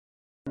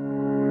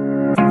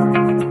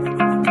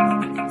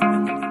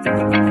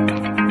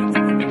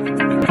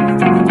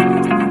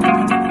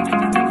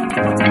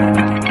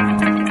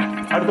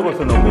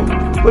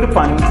ഒരു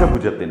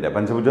പഞ്ചഭുജത്തിൻ്റെ,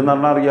 പഞ്ചഭുജം എന്ന്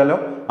പറഞ്ഞാൽ അറിയാലോ,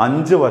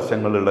 5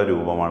 വശങ്ങളുള്ള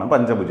രൂപമാണ്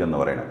പഞ്ചഭുജം എന്ന്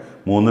പറയുന്നത്.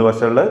 3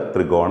 വശമുള്ള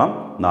ത്രികോണം,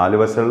 4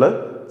 വശമുള്ള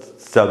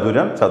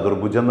ചതുരം,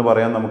 ചതുർഭുജം എന്ന്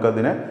പറയാൻ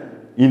നമുക്കതിനെ.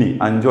 ഇനി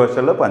 5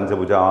 വശമുള്ള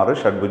പഞ്ചഭുജ, 6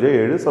 ഷഡ്ഭുജ,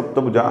 7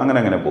 സപ്തഭുജ,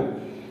 അങ്ങനെ പോകും.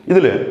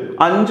 ഇതിൽ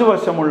 5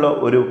 വശമുള്ള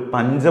ഒരു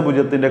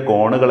പഞ്ചഭുജത്തിൻ്റെ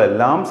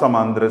കോണുകളെല്ലാം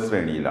സമാന്തര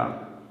ശ്രേണിയിലാണ്,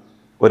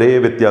 ഒരേ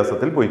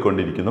വ്യത്യാസത്തിൽ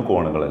പോയിക്കൊണ്ടിരിക്കുന്ന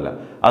കോണുകളെല്ലാം.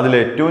 അതിൽ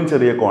ഏറ്റവും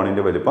ചെറിയ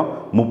കോണിൻ്റെ വലിപ്പം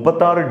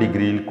 36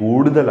 ഡിഗ്രിയിൽ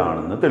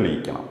കൂടുതലാണെന്ന്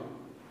തെളിയിക്കണം.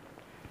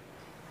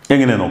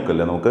 എങ്ങനെ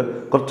നോക്കല്ലേ, നമുക്ക്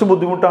കുറച്ച്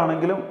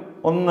ബുദ്ധിമുട്ടാണെങ്കിലും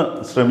ഒന്ന്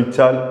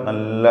ശ്രമിച്ചാൽ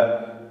നല്ല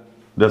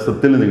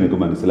രസത്തിൽ നിങ്ങൾക്ക്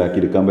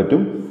മനസ്സിലാക്കിയെടുക്കാൻ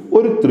പറ്റും.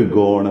 ഒരു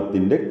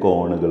ത്രികോണത്തിൻ്റെ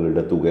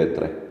കോണുകളുടെ തുക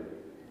എത്ര?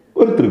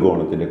 ഒരു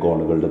ത്രികോണത്തിൻ്റെ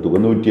കോണുകളുടെ തുക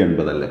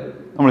 180 അല്ലേ?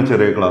 നമ്മൾ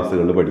ചെറിയ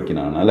ക്ലാസ്സുകളിൽ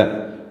പഠിക്കുന്നതാണ് അല്ലേ?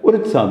 ഒരു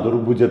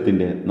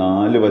ചതുർഭുജത്തിൻ്റെ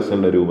 4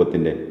 വശമുള്ള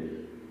രൂപത്തിൻ്റെ,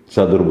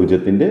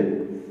 ചതുർഭുജത്തിൻ്റെ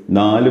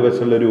 4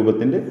 വശമുള്ള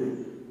രൂപത്തിൻ്റെ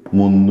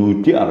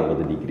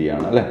 360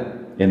 ഡിഗ്രിയാണ് അല്ലേ?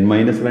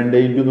 n-2 ×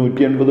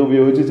 180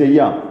 ഉപയോഗിച്ച്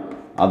ചെയ്യാം.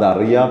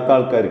 അതറിയാത്ത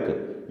ആൾക്കാർക്ക്,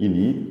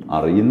 ഇനി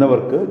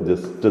അറിയുന്നവർക്ക്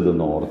ജസ്റ്റ്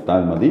ഇതൊന്ന്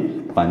ഓർത്താൽ മതി.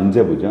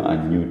 പഞ്ചഭുജ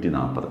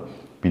 540.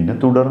 പിന്നെ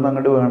തുടർന്ന്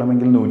അങ്ങോട്ട്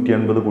വേണമെങ്കിൽ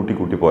 180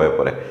 കൂട്ടി പോയാൽ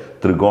പോലെ.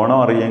 ത്രികോണം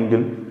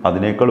അറിയെങ്കിൽ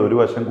അതിനേക്കാൾ ഒരു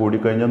വശം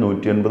കൂടിക്കഴിഞ്ഞാൽ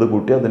 180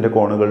 കൂട്ടി അതിൻ്റെ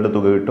കോണുകളുടെ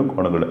തുക കിട്ടും.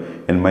 കോണുകൾ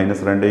n-2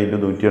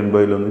 ×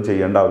 180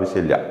 ചെയ്യേണ്ട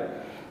ആവശ്യമില്ല.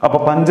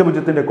 അപ്പോൾ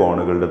പഞ്ചഭുജത്തിൻ്റെ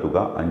കോണുകളുടെ തുക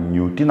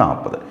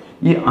 540.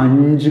 ഈ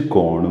 5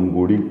 കോണും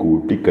കൂടി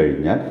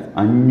കൂട്ടിക്കഴിഞ്ഞാൽ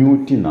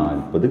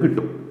 540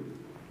 കിട്ടും.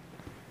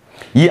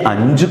 ഈ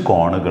 5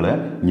 കോണുകൾ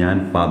ഞാൻ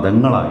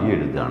പദങ്ങളായി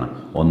എഴുതുകയാണ്.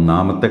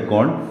 ഒന്നാമത്തെ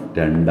കോൺ,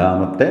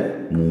 രണ്ടാമത്തെ,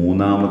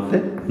 മൂന്നാമത്തെ,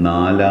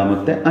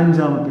 നാലാമത്തെ,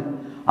 അഞ്ചാമത്തെ.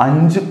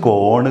 5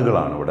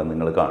 കോണുകളാണ് ഇവിടെ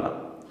നിങ്ങൾ കാണുക.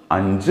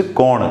 5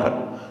 കോണുകൾ.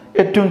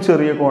 ഏറ്റവും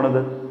ചെറിയ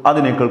കോണത്,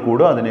 അതിനേക്കാൾ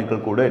കൂടുക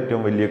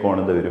ഏറ്റവും വലിയ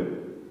കോണത് വരും.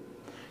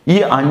 ഈ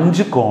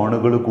 5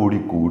 കോണുകൾ കൂടി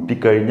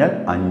കൂട്ടിക്കഴിഞ്ഞാൽ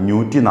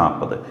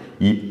 540.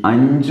 ഈ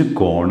 5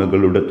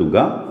 കോണുകളുടെ തുക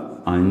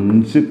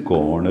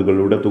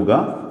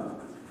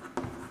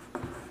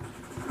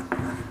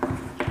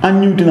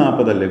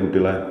 540 അല്ലേ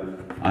കുട്ടികളെ?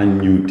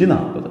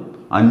 540.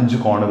 5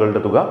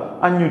 കോണുകളുടെ തുക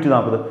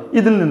 540.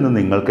 ഇതിൽ നിന്ന്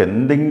നിങ്ങൾക്ക്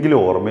എന്തെങ്കിലും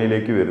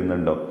ഓർമ്മയിലേക്ക്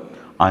വരുന്നുണ്ടോ?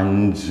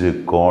 5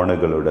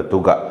 കോണുകളുടെ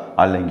തുക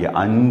അല്ലെങ്കിൽ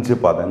 5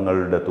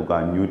 പദങ്ങളുടെ തുക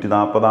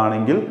 540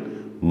 ആണെങ്കിൽ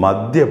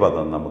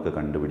മധ്യപദം നമുക്ക്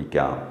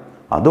കണ്ടുപിടിക്കാം.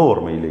 അത്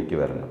ഓർമ്മയിലേക്ക്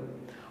വരണം.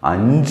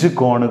 5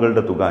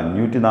 കോണുകളുടെ തുക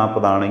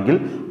 540 ആണെങ്കിൽ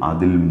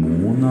അതിൽ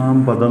 3-ാം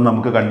പദം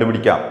നമുക്ക്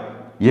കണ്ടുപിടിക്കാം.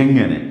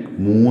 എങ്ങനെ?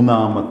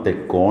 3-ാമത്തെ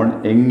കോൺ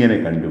എങ്ങനെ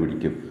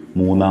കണ്ടുപിടിക്കും?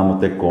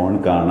 3-ാമത്തെ കോൺ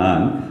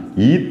കാണാൻ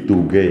ഈ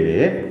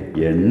തുകയെ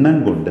എണ്ണം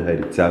കൊണ്ട്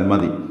ഹരിച്ചാൽ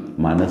മതി.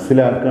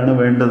 മനസ്സിലാക്കുകയാണ്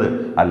വേണ്ടത്,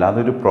 അല്ലാതെ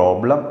ഒരു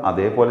പ്രോബ്ലം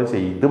അതേപോലെ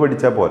ചെയ്ത്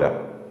പഠിച്ചാൽ പോരാ.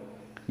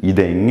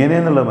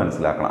 ഇതെങ്ങനെയെന്നുള്ളത്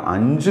മനസ്സിലാക്കണം.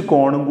 5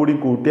 കോണും കൂടി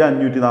കൂട്ടിയ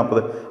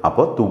 540.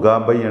 അപ്പോൾ തുക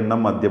ബൈ എണ്ണം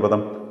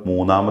മധ്യപദം.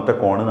 3-ാമത്തെ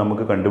കോണ്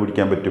നമുക്ക്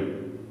കണ്ടുപിടിക്കാൻ പറ്റും.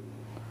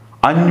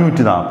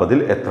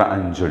 540 എത്ര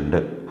 5 ഉണ്ട്?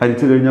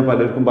 ഹരിച്ചു കഴിഞ്ഞാൽ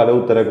പലർക്കും പല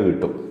ഉത്തരമൊക്കെ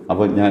കിട്ടും.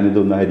 അപ്പോൾ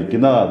ഞാനിതൊന്ന്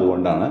ഹരിക്കുന്നത്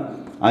അതുകൊണ്ടാണ്.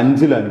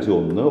 5-ൽ 5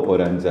 1,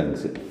 ഒരു 5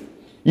 5.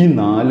 ഈ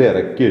 4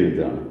 ഇറക്കി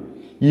എഴുതുകയാണ്.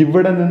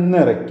 ഇവിടെ നിന്ന്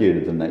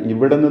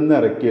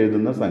ഇറക്കി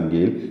എഴുതുന്ന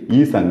സംഖ്യയിൽ ഈ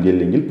സംഖ്യ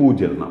ഇല്ലെങ്കിൽ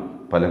 0 ഇടണം.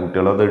 പല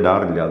കുട്ടികളും അത്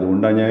ഇടാറില്ല,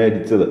 അതുകൊണ്ടാണ് ഞാൻ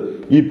ഹരിച്ചത്.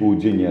 ഈ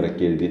 0 ഇനി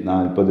ഇറക്കി എഴുതി.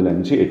 40-ൽ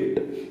 5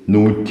 8,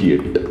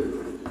 108.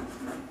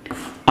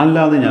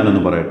 അല്ലാതെ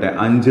ഞാനൊന്ന് പറയട്ടെ.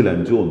 5-ൽ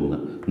 5 1,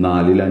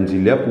 4-ൽ 5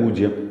 ഇല്ല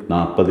 0,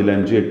 40-ൽ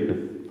 5 8.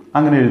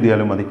 അങ്ങനെ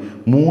എഴുതിയാലും മതി.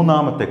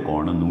 3-ാമത്തെ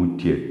കോണ്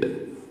 108.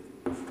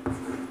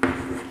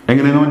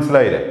 എങ്ങനെയെന്ന്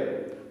മനസ്സിലായില്ലേ?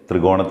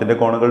 ത്രികോണത്തിൻ്റെ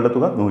കോണുകളുടെ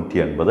തുക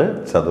 180,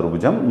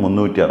 ചതുർഭുജം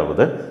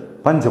 360,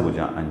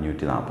 പഞ്ചഭുജം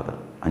 540.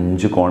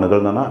 5 കോണുകൾ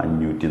എന്ന് പറഞ്ഞാൽ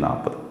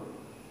 540.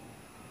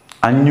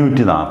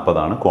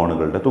 540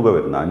 കോണുകളുടെ തുക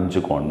വരുന്നത്. 5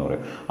 കോൺ എന്ന്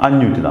പറയും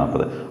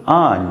 540. ആ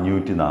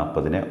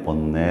 540-നെ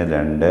 1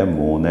 2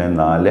 3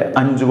 4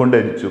 5 കൊണ്ട്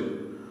ഹരിച്ചു.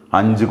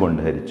 5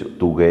 കൊണ്ട് ഹരിച്ചു.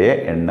 തുകയെ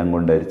എണ്ണം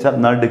കൊണ്ട് ഹരിച്ച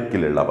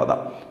നടുക്കിലുള്ള പദം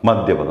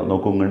മധ്യപദം.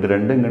 നോക്കൂ, ഇങ്ങോട്ട്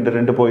 2 ഇങ്ങോട്ട്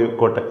 2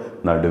 പോയിക്കോട്ടെ.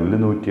 നടുവിൽ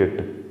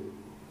 108.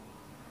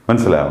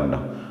 മനസ്സിലാവുന്നുണ്ടോ?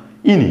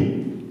 ഇനി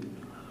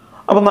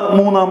അപ്പം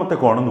 3-ാമത്തെ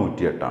കോണ്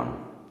 108.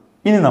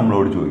 ഇനി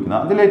നമ്മളോട്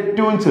ചോദിക്കുന്നത് അതിൽ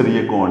ഏറ്റവും ചെറിയ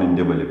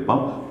കോണിൻ്റെ വലിപ്പം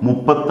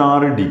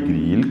 36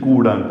 ഡിഗ്രിയിൽ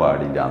കൂടാൻ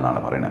പാടില്ല എന്നാണ്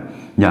പറയുന്നത്.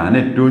 ഞാൻ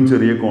ഏറ്റവും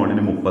ചെറിയ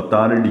കോണിന്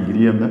 36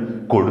 ഡിഗ്രി എന്ന്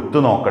കൊടുത്തു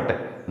നോക്കട്ടെ,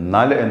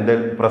 എന്നാൽ എന്താ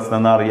പ്രശ്നം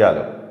എന്ന്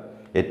അറിയാലോ.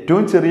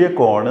 ഏറ്റവും ചെറിയ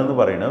കോൺ എന്ന്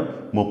പറയുന്നത്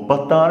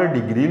 36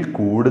 ഡിഗ്രിയിൽ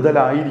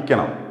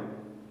കൂടുതലായിരിക്കണം.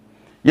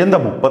 എന്താ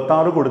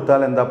 36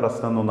 കൊടുത്താൽ എന്താ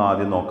പ്രശ്നം എന്നൊന്ന്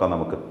ആദ്യം നോക്കാം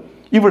നമുക്ക്.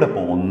 ഇവിടെ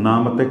ഇപ്പോൾ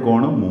 1-ാമത്തെ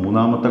കോണും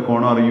 3-ാമത്തെ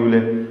കോണും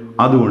അറിയൂലേ?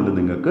 അതുകൊണ്ട്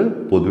നിങ്ങൾക്ക്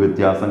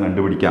പൊതുവ്യത്യാസം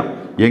കണ്ടുപിടിക്കാം.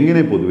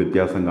 എങ്ങനെ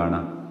പൊതുവ്യത്യാസം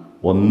കാണാം?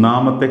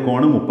 1-ാമത്തെ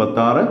കോണ്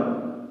 36,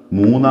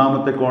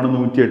 3-ാമത്തെ കോണ്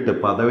 108.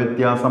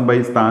 പദവ്യത്യാസം ബൈ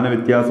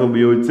സ്ഥാനവ്യത്യാസം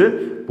ഉപയോഗിച്ച്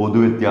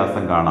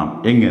പൊതുവ്യത്യാസം കാണാം.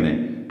 എങ്ങനെ?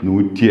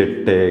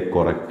 108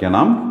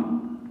 കുറയ്ക്കണം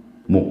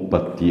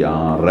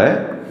 36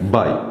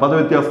 ബൈ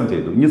പദവ്യത്യാസം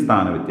ചെയ്തു. ഇനി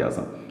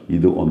സ്ഥാനവ്യത്യാസം.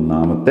 ഇത്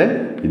 1-ാമത്തെ,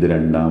 ഇത്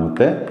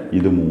 2-ാമത്തെ,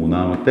 ഇത്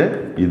 3-ാമത്തെ,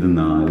 ഇത്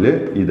 4,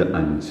 ഇത്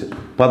 5.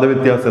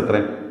 പദവ്യത്യാസം എത്ര?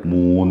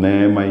 3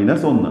 -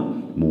 1.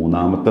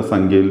 3-ാമത്തെ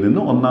സംഖ്യയിൽ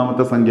നിന്ന്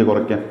 1-ാമത്തെ സംഖ്യ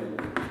കുറയ്ക്കാം.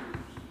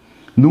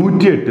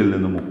 108-ൽ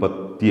നിന്ന്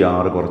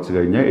 36 കുറച്ച്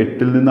കഴിഞ്ഞാൽ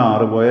 8-ൽ നിന്ന്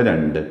 6 പോയ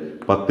 2,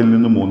 10-ൽ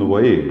നിന്ന് 3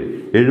 പോയ 7.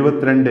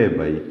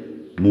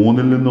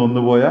 72/3 നിന്ന്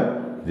 1 പോയാൽ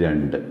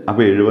 2.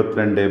 അപ്പോൾ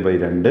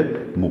 72/2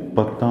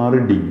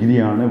 36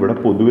 ഡിഗ്രിയാണ് ഇവിടെ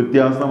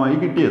പൊതുവ്യത്യാസമായി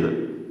കിട്ടിയത്.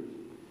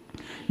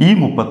 ഈ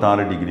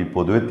 36 ഡിഗ്രി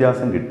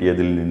പൊതുവ്യത്യാസം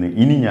കിട്ടിയതിൽ നിന്ന്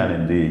ഇനി ഞാൻ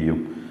എന്ത് ചെയ്യും?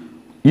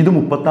 ഇത്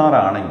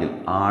 36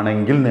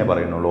 ആണെങ്കിൽ എന്നേ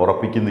പറയുന്നുള്ളൂ,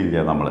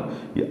 ഉറപ്പിക്കുന്നില്ല നമ്മൾ.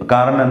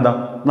 കാരണം എന്താ,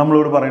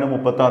 നമ്മളോട് പറയുന്നത്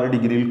 36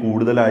 ഡിഗ്രിയിൽ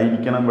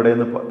കൂടുതലായിരിക്കണം ഇവിടെ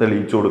എന്ന്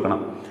തെളിയിച്ചു കൊടുക്കണം.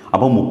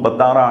 അപ്പോൾ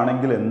 36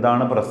 ആണെങ്കിൽ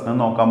എന്താണ് പ്രശ്നം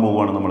നോക്കാൻ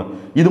പോവുകയാണ് നമ്മൾ.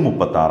 ഇത്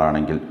 36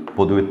 ആണെങ്കിൽ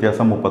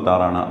പൊതുവ്യത്യാസം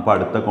 36 ആണ്. അപ്പോൾ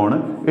അടുത്ത കോണ്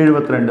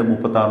 72.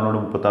 36നോട്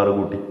 36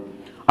 കൂട്ടി.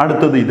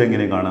 അടുത്തത്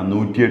ഇതെങ്ങനെ കാണാം?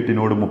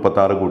 108നോട്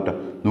 36 കൂട്ടുക.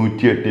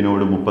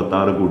 108നോട്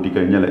 36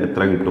 കൂട്ടിക്കഴിഞ്ഞാൽ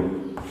എത്ര കിട്ടും?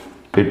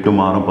 8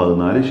 6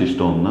 14,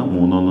 ശിഷ്ടം 1,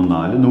 3 1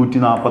 4,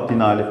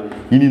 144.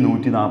 ഇനി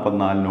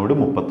 144നോട്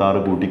 36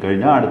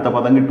 കൂട്ടിക്കഴിഞ്ഞാൽ അടുത്ത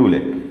പദം കിട്ടൂലേ?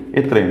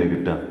 എത്രയാണ്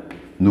കിട്ടുക?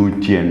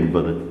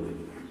 180.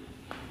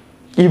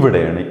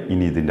 ഇവിടെയാണ്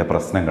ഇനി ഇതിൻ്റെ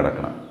പ്രശ്നം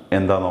കിടക്കണം.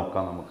 എന്താ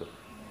നോക്കാം നമുക്ക്.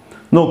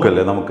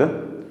 നോക്കല്ലേ നമുക്ക്.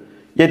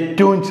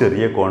 ഏറ്റവും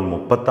ചെറിയ കോൺ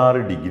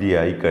 36 ഡിഗ്രി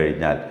ആയി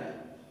കഴിഞ്ഞാൽ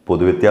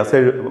പൊതുവ്യത്യാസം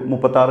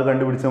 36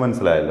 കണ്ടുപിടിച്ച്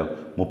മനസ്സിലായല്ലോ.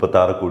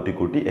 36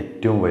 കൂട്ടി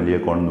ഏറ്റവും വലിയ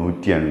കോൺ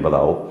 180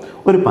 ആവും.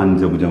 ഒരു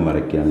പഞ്ചഭുജം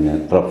വരയ്ക്കുകയാണ് ഞാൻ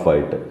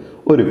റഫായിട്ട്.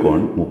 ഒരു കോൺ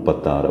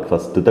 36,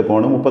 ഫസ്റ്റത്തെ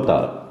കോൺ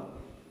 36,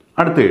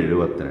 അടുത്ത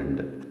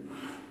 72.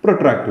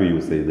 പ്രൊട്രാക്ടർ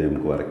യൂസ് ചെയ്ത്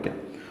നമുക്ക് വരയ്ക്കാം.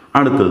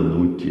 അടുത്തത്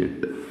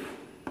 108,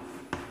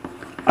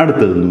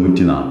 അടുത്തത്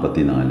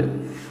 144,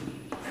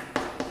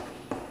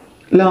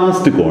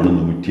 ലാസ്റ്റ് കോൺ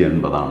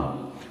 180 ആണ്.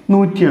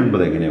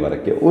 180 എങ്ങനെ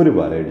വരയ്ക്കുക? ഒരു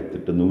വര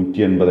എടുത്തിട്ട്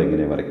 180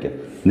 എങ്ങനെ വരയ്ക്കുക?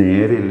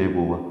 നേരെയല്ലേ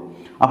പോവുക.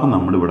 അപ്പം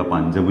നമ്മളിവിടെ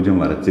പഞ്ചഭുജം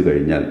വരച്ച്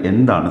കഴിഞ്ഞാൽ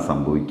എന്താണ്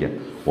സംഭവിക്കുക?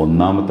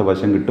 ഒന്നാമത്തെ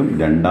വശം കിട്ടും,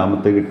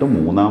 രണ്ടാമത്തെ കിട്ടും,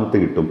 മൂന്നാമത്തെ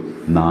കിട്ടും,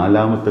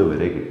 നാലാമത്തെ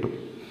വരെ കിട്ടും.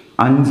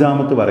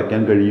 അഞ്ചാമത്തെ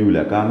വരയ്ക്കാൻ കഴിയൂല,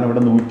 കാരണം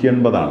ഇവിടെ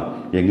 180 ആണ്.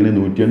 എങ്ങനെ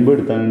 180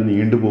 എടുത്താൽ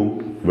നീണ്ടു പോകും.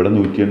 ഇവിടെ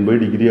 180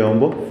 ഡിഗ്രി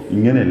ആകുമ്പോൾ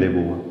ഇങ്ങനെയല്ലേ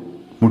പോവുക?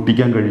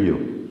 മുട്ടിക്കാൻ കഴിയുമോ?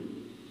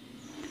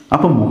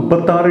 അപ്പം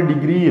 36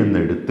 ഡിഗ്രി എന്ന്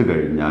എടുത്തു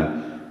കഴിഞ്ഞാൽ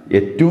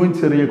ഏറ്റവും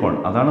ചെറിയ കോൺ,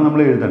 അതാണ് നമ്മൾ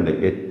എഴുതേണ്ടത്.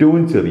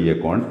 ഏറ്റവും ചെറിയ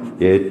കോൺ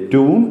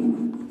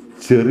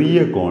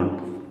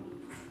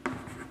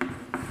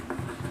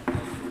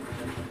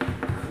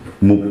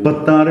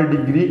 36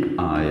 ഡിഗ്രി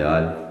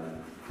ആയാൽ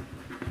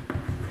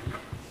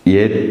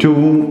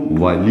ഏറ്റവും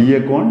വലിയ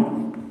കോൺ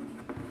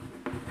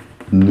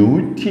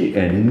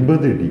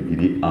 180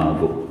 ഡിഗ്രി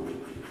ആകും.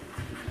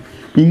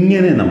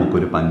 ഇങ്ങനെ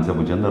നമുക്കൊരു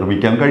പഞ്ചഭുജം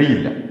നിർമ്മിക്കാൻ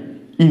കഴിയില്ല.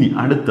 ഇനി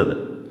അടുത്തത്,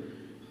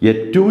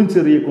 ഏറ്റവും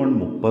ചെറിയ കോൺ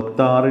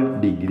 36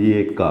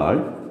 ഡിഗ്രിയേക്കാൾ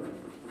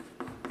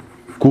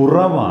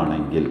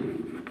കുറവാണെങ്കിൽ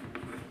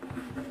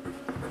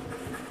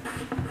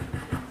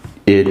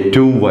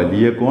ഏറ്റവും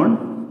വലിയ കോൺ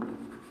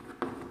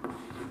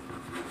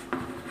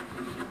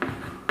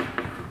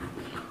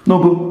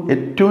നോക്കൂ.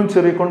 ഏറ്റവും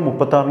ചെറിയ കോൺ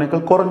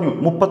 36നേക്കാൾ കുറഞ്ഞു.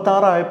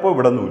 36 ആയപ്പോൾ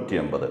ഇവിടെ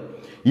 180.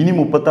 ഇനി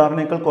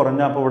 36നേക്കാൾ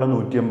കുറഞ്ഞപ്പോൾ ഇവിടെ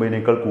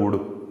 180നേക്കാൾ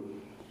കൂടും.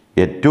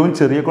 ഏറ്റവും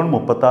ചെറിയ കോൺ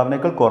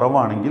 36നേക്കാൾ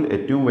കുറവാണെങ്കിൽ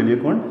ഏറ്റവും വലിയ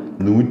കോൺ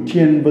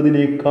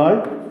 180നേക്കാൾ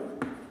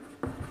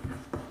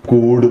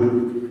കൂടും.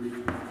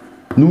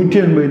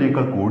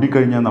 180നേക്കാൾ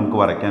കൂടിക്കഴിഞ്ഞാൽ നമുക്ക്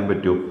വരയ്ക്കാൻ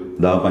പറ്റുമോ?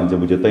 ഇതാ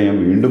പഞ്ചഭുജത്തെ ഞാൻ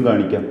വീണ്ടും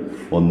കാണിക്കാം.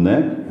 1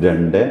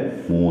 2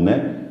 3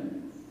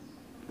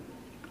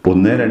 1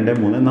 2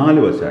 3 4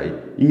 വശമായി.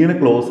 ഇങ്ങനെ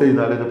ക്ലോസ്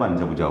ചെയ്താലേ ഇത്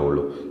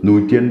പഞ്ചഭുജാവുള്ളൂ.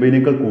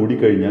 180നേക്കാൾ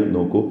കൂടിക്കഴിഞ്ഞാൽ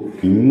നോക്കൂ,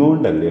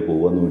 ഇങ്ങോട്ടല്ലേ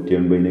പോവുക.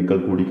 180നേക്കാൾ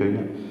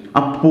കൂടിക്കഴിഞ്ഞാൽ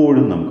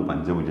അപ്പോഴും നമുക്ക്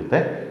പഞ്ചഭുജത്തെ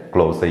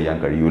ക്ലോസ് ചെയ്യാൻ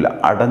കഴിയൂല.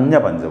 അടഞ്ഞ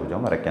പഞ്ചഭുജം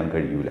വരയ്ക്കാൻ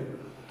കഴിയൂല.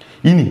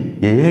 ഇനി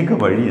ഏക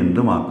വഴി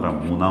എന്തുമാത്രം?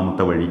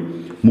 മൂന്നാമത്തെ വഴി.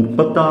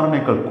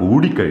 36നേക്കാൾ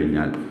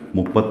കൂടിക്കഴിഞ്ഞാൽ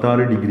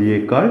 36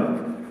 ഡിഗ്രിയേക്കാൾ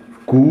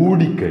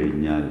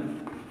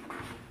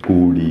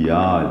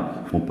കൂടിയാൽ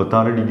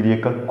 36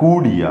 ഡിഗ്രിയേക്കാൾ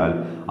കൂടിയാൽ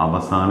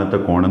അവസാനത്തെ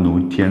കോണ്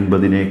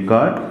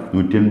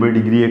 180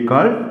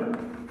 ഡിഗ്രിയേക്കാൾ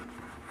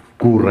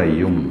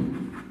കുറയും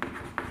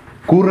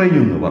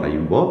എന്ന്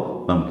പറയുമ്പോൾ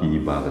നമുക്ക് ഈ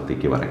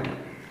ഭാഗത്തേക്ക് വരയ്ക്കാം.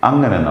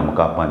 അങ്ങനെ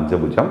നമുക്ക് ആ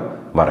പഞ്ചഭുജം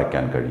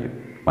വരയ്ക്കാൻ കഴിയും.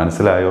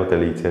 മനസ്സിലായോ?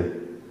 തെളിയിച്ച്.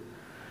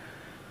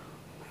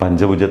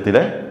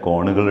 പഞ്ചഭുജത്തിലെ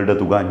കോണുകളുടെ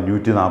തുക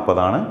 540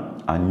 ആണ്.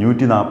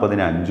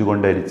 540നെ 5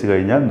 കൊണ്ട് ഹരിച്ചു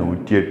കഴിഞ്ഞാൽ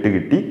 108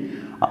 കിട്ടി.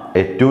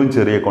 ഏറ്റവും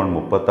ചെറിയ കോൺ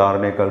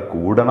 36നേക്കാൾ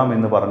കൂടണം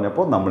എന്ന്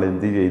പറഞ്ഞപ്പോൾ നമ്മൾ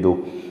എന്ത് ചെയ്തു?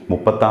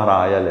 36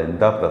 ആയാൽ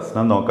എന്താ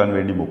പ്രശ്നം നോക്കാൻ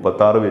വേണ്ടി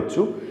 36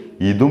 വെച്ചു.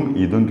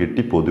 ഇതും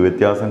കിട്ടി.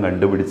 പൊതുവ്യത്യാസം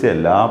കണ്ടുപിടിച്ച്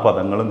എല്ലാ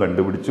പദങ്ങളും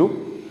കണ്ടുപിടിച്ചു.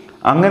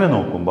 അങ്ങനെ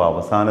നോക്കുമ്പോൾ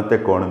അവസാനത്തെ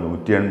കോൺ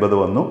 180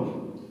 വന്നു.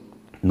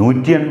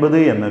 180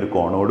 എന്നൊരു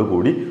കോണോട്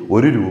കൂടി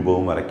ഒരു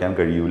രൂപവും വരയ്ക്കാൻ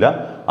കഴിയൂല.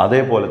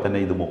 അതേപോലെ തന്നെ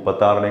ഇത്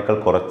 36നേക്കാൾ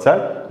കുറച്ചാൽ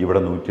ഇവിടെ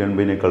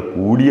 180നേക്കാൾ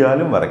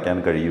കൂടിയാലും വരയ്ക്കാൻ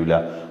കഴിയൂല.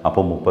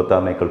 അപ്പോൾ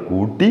 36നേക്കാൾ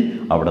കൂട്ടി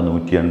അവിടെ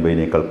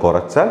 180നേക്കാൾ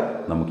കുറച്ചാൽ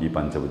നമുക്ക് ഈ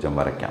പഞ്ചഭുജം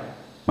വരയ്ക്കാം.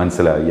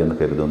 മനസ്സിലായി എന്ന്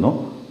കരുതുന്നു.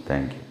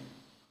 Thank you.